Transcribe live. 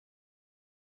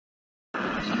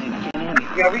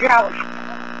Yeah, we got them.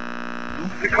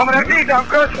 They're coming at me down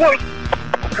Grant Point.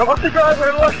 Come up the driveway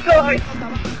on the left side.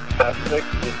 That's six.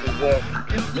 This is it.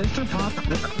 Mr. Pop.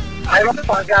 I don't know.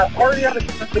 I got a party on the.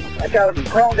 I got them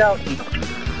crawled out.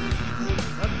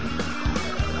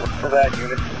 For that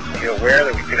unit, are you aware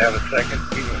that we could have a second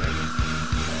unit?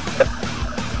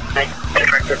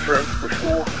 For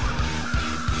school.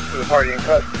 For the party in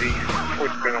custody.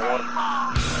 Which is going to want.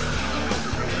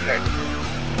 Okay.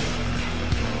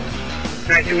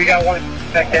 Alright, so we got one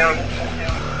back down.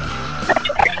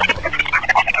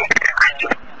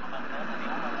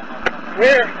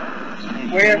 Where?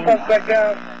 Suspect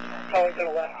down. Calling to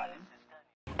the left.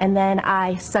 And then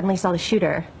I suddenly saw the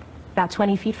shooter about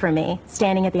 20 feet from me,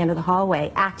 standing at the end of the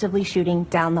hallway, actively shooting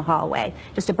down the hallway,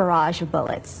 just a barrage of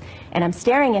bullets. And I'm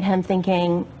staring at him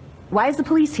thinking, why is the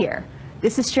police here?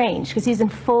 This is strange, because he's in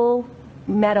full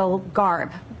metal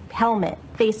garb, helmet,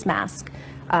 face mask,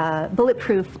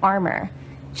 bulletproof armor,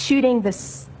 shooting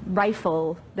this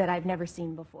rifle that I've never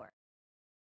seen before.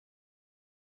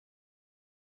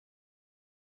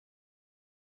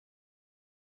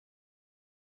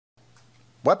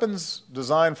 Weapons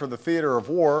designed for the theater of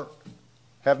war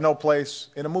have no place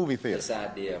in a movie theater. This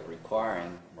idea of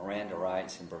requiring Miranda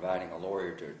rights and providing a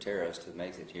lawyer to a terrorist who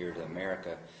makes it here to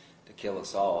America to kill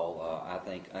us all, I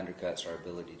think undercuts our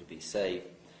ability to be safe.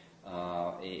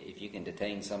 If you can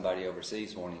detain somebody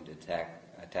overseas wanting to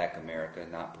attack America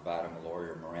and not provide them a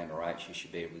lawyer or Miranda rights, you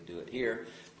should be able to do it here,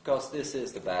 because this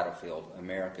is the battlefield.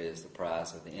 America is the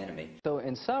prize of the enemy. So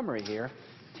in summary here,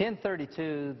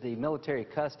 1032, the military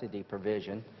custody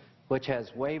provision, which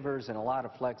has waivers and a lot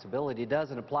of flexibility,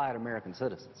 doesn't apply to American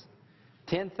citizens.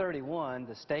 1031,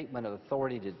 the statement of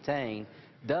authority to detain,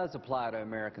 does apply to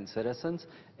American citizens,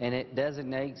 and it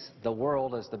designates the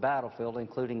world as the battlefield,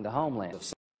 including the homeland.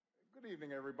 Good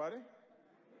evening, everybody.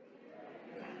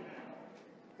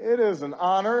 It is an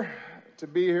honor to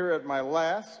be here at my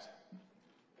last,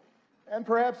 and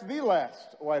perhaps the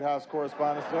last, White House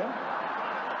Correspondents' Day.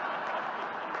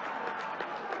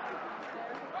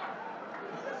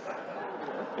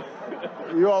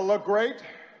 You all look great.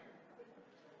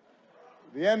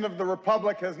 The end of the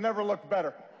Republic has never looked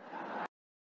better.